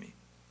judging me.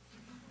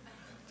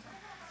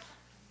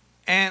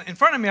 And in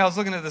front of me, I was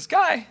looking at this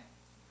guy,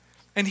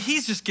 and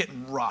he's just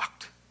getting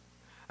rocked.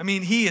 I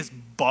mean, he is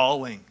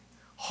bawling,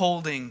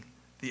 holding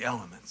the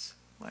elements.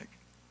 Like,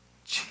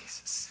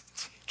 Jesus,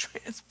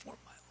 transform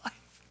my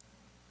life.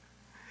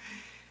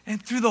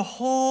 And through the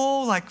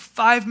whole,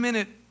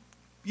 5-minute,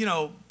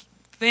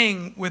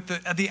 thing with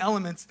the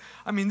elements,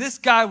 I mean, this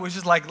guy was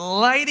just like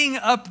lighting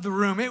up the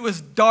room. It was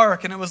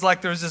dark, and it was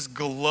like there was this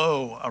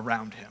glow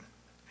around him.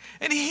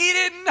 And he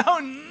didn't know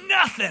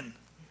nothing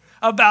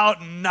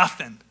about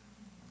nothing.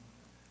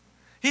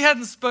 He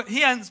hadn't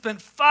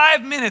spent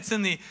 5 minutes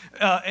in the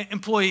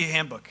employee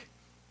handbook.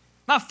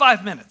 Not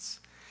 5 minutes.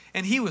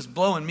 And he was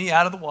blowing me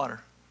out of the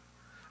water.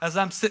 As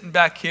I'm sitting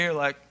back here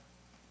like,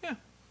 yeah,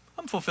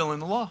 I'm fulfilling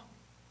the law.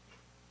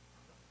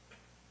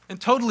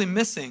 And totally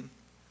missing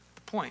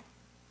the point.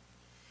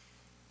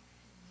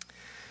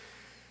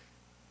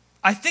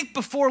 I think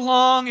before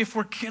long, if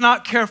we're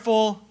not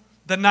careful,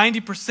 the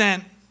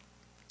 90%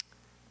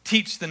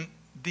 teach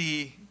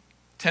the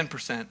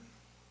 10%.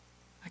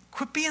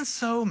 Quit being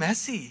so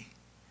messy.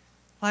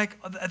 Like,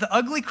 the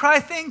ugly cry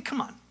thing, come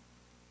on.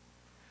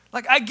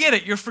 Like, I get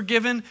it, you're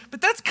forgiven,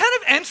 but that's kind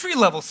of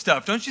entry-level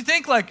stuff, don't you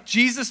think? Like,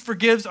 Jesus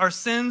forgives our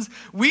sins.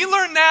 We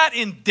learned that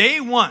in day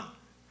one.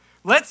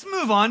 Let's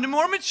move on to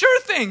more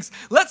mature things.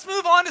 Let's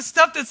move on to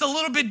stuff that's a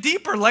little bit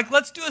deeper. Like,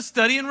 let's do a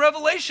study in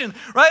Revelation,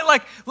 right?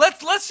 Like,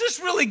 let's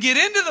just really get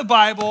into the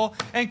Bible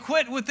and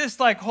quit with this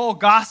whole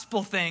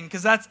gospel thing,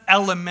 because that's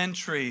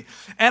elementary.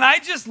 And I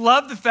just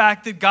love the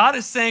fact that God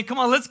is saying, come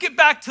on, let's get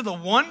back to the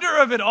wonder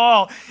of it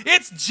all.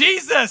 It's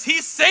Jesus.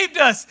 He saved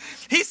us.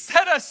 He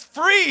set us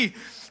free.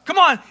 Come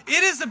on,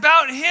 it is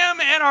about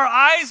him, and our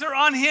eyes are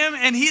on him,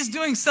 and he's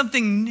doing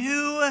something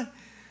new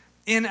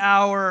in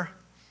our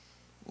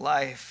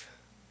life.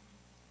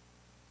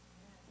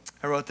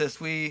 I wrote this.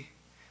 We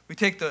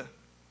take the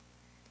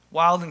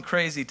wild and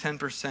crazy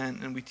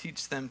 10% and we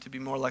teach them to be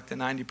more like the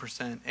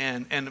 90%.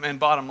 And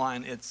bottom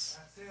line, it's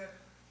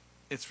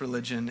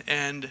religion.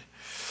 And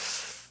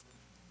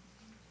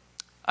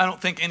I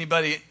don't think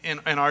anybody in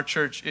our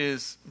church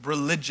is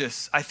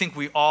religious. I think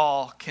we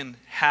all can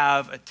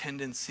have a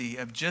tendency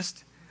of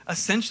just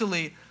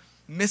essentially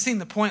missing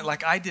the point,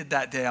 like I did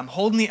that day. I'm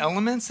holding the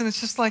elements and it's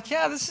just like,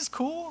 yeah, this is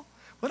cool.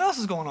 What else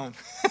is going on?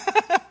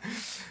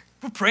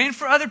 We're praying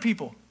for other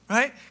people,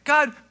 right?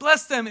 God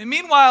bless them. And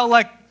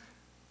meanwhile,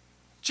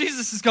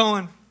 Jesus is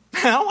going,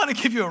 man, I want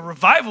to give you a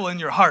revival in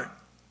your heart.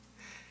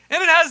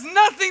 And it has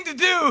nothing to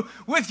do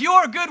with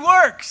your good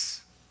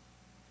works.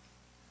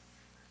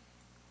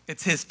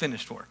 It's his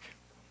finished work.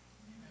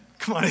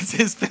 Come on, it's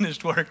his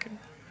finished work.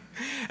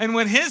 And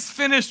when his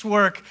finished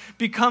work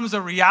becomes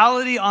a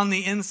reality on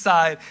the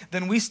inside,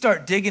 then we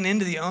start digging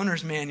into the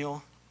owner's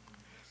manual,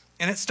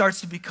 and it starts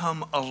to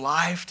become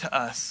alive to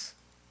us.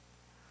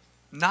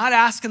 Not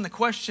asking the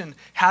question,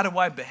 how do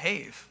I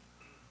behave?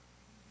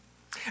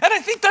 And I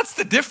think that's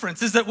the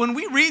difference, is that when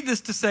we read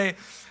this to say,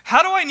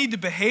 how do I need to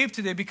behave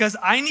today? Because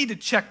I need to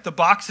check the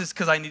boxes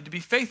because I need to be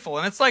faithful.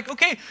 And it's like,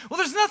 okay, well,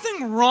 there's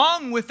nothing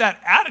wrong with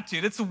that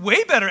attitude. It's a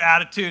way better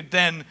attitude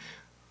than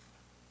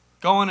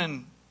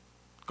going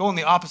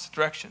the opposite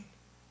direction.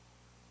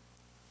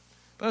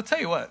 But I'll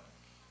tell you what,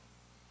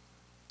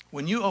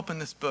 when you open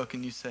this book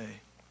and you say,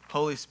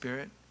 Holy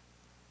Spirit,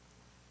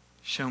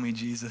 show me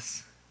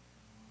Jesus.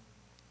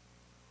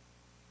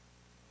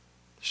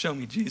 Show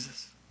me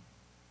Jesus.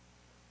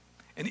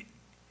 And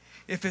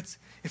if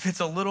it's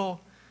a little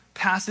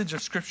passage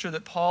of Scripture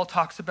that Paul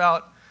talks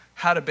about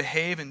how to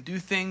behave and do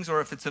things,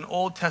 or if it's an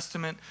Old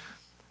Testament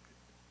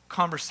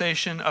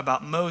conversation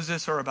about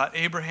Moses or about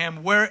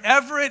Abraham,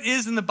 wherever it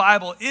is in the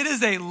Bible, it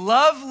is a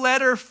love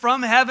letter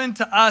from heaven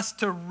to us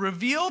to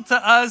reveal to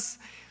us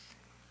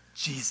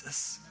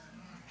Jesus.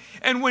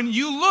 And when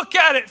you look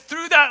at it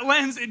through that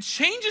lens, it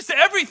changes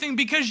everything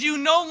because you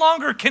no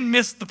longer can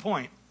miss the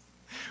point.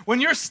 When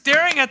you're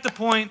staring at the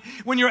point,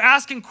 when you're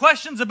asking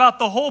questions about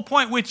the whole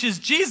point, which is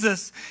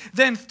Jesus,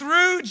 then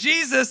through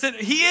Jesus,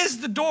 he is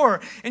the door.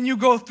 And you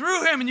go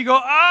through him and you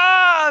go,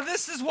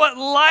 this is what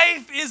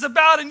life is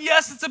about. And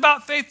yes, it's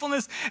about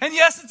faithfulness. And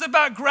yes, it's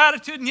about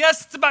gratitude. And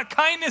yes, it's about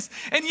kindness.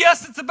 And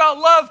yes, it's about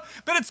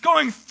love. But it's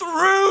going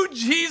through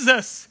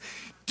Jesus.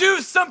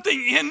 Do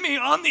something in me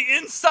on the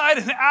inside,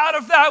 and out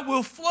of that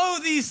will flow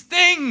these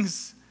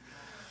things.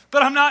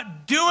 But I'm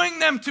not doing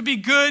them to be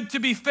good, to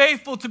be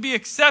faithful, to be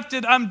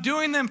accepted. I'm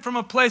doing them from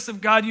a place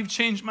of, God, you've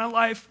changed my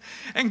life.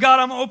 And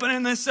God, I'm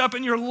opening this up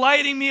and you're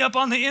lighting me up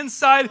on the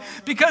inside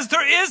because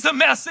there is a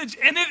message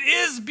and it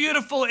is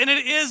beautiful and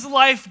it is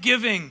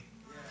life-giving.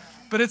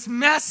 But it's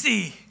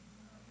messy.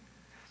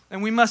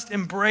 And we must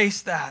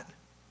embrace that.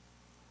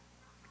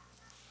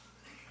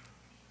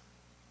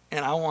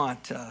 And I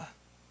want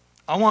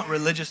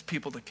religious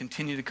people to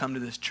continue to come to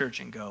this church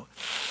and go,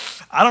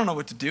 I don't know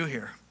what to do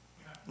here.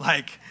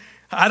 Like,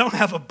 I don't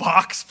have a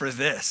box for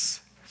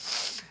this.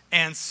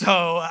 And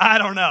so, I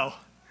don't know.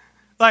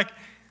 Like,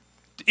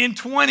 in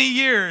 20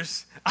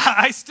 years,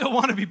 I still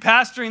want to be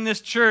pastoring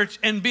this church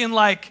and being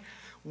like,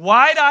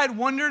 wide-eyed,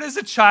 wondered as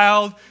a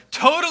child,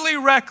 totally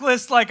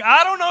reckless, like,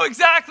 I don't know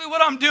exactly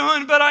what I'm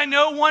doing, but I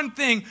know one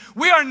thing.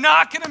 We are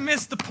not going to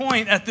miss the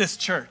point at this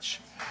church.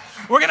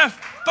 We're going to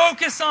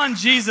focus on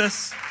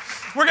Jesus.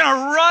 We're going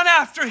to run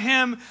after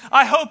him.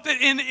 I hope that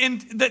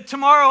that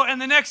tomorrow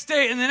and the next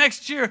day and the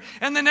next year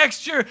and the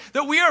next year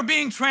that we are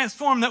being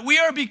transformed, that we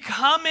are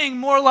becoming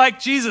more like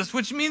Jesus,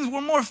 which means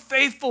we're more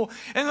faithful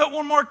and that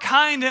we're more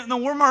kind and that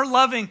we're more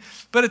loving.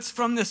 But it's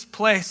from this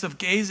place of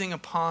gazing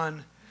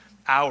upon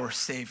our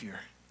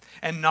Savior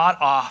and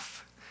not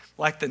off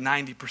like the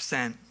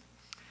 90%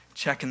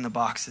 checking the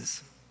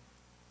boxes.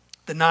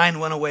 The 9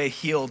 went away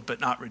healed but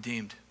not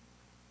redeemed.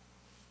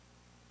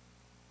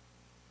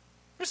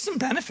 There's some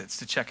benefits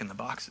to checking the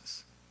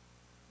boxes,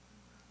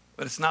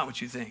 but it's not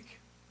what you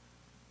think.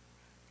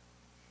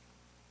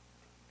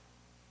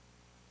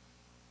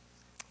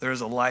 There is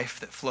a life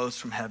that flows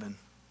from heaven.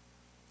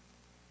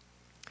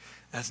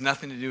 It has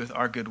nothing to do with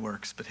our good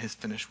works, but his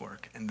finished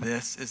work. And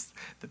this is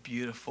the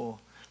beautiful,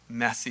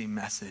 messy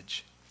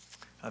message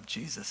of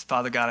Jesus.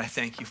 Father God, I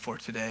thank you for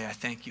today. I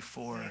thank you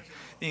for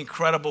the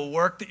incredible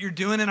work that you're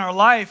doing in our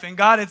life. And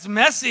God, it's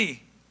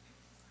messy.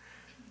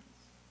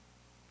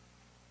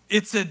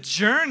 It's a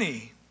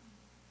journey.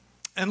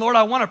 And Lord,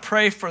 I want to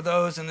pray for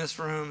those in this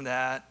room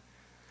that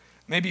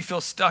maybe feel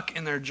stuck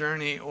in their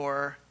journey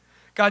or,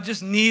 God,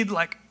 just need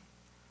like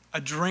a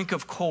drink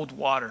of cold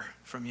water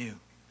from you.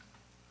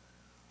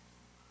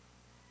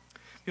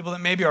 People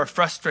that maybe are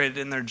frustrated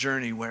in their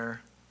journey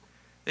where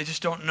they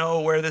just don't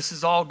know where this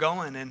is all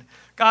going. And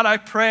God, I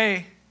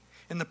pray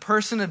in the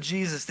person of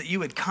Jesus that you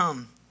would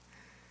come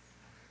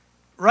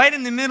right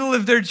in the middle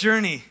of their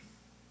journey.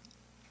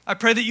 I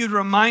pray that you'd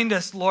remind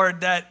us,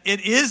 Lord, that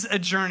it is a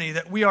journey,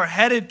 that we are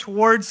headed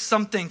towards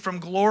something from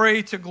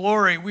glory to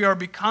glory. We are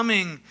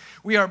being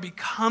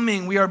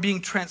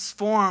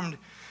transformed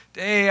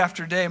day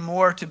after day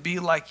more to be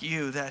like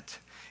you, that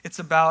it's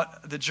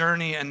about the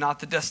journey and not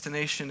the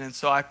destination. And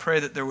so I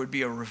pray that there would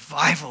be a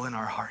revival in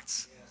our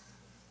hearts.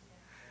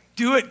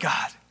 Do it,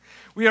 God.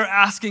 We are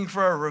asking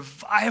for a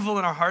revival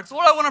in our hearts.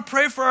 Lord, I want to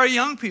pray for our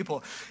young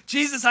people.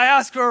 Jesus, I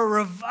ask for a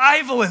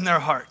revival in their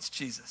hearts,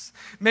 Jesus.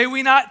 May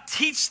we not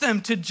teach them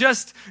to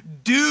just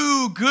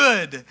do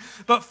good.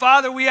 But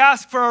Father, we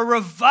ask for a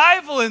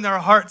revival in their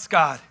hearts,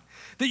 God.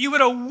 That you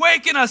would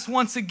awaken us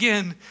once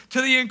again to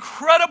the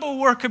incredible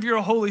work of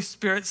your Holy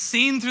Spirit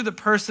seen through the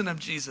person of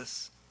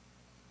Jesus.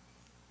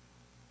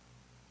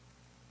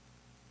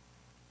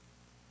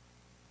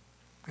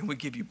 And we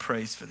give you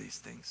praise for these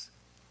things.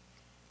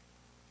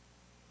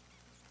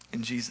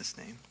 In Jesus'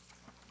 name.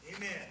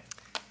 Amen.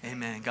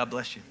 Amen. God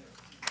bless you.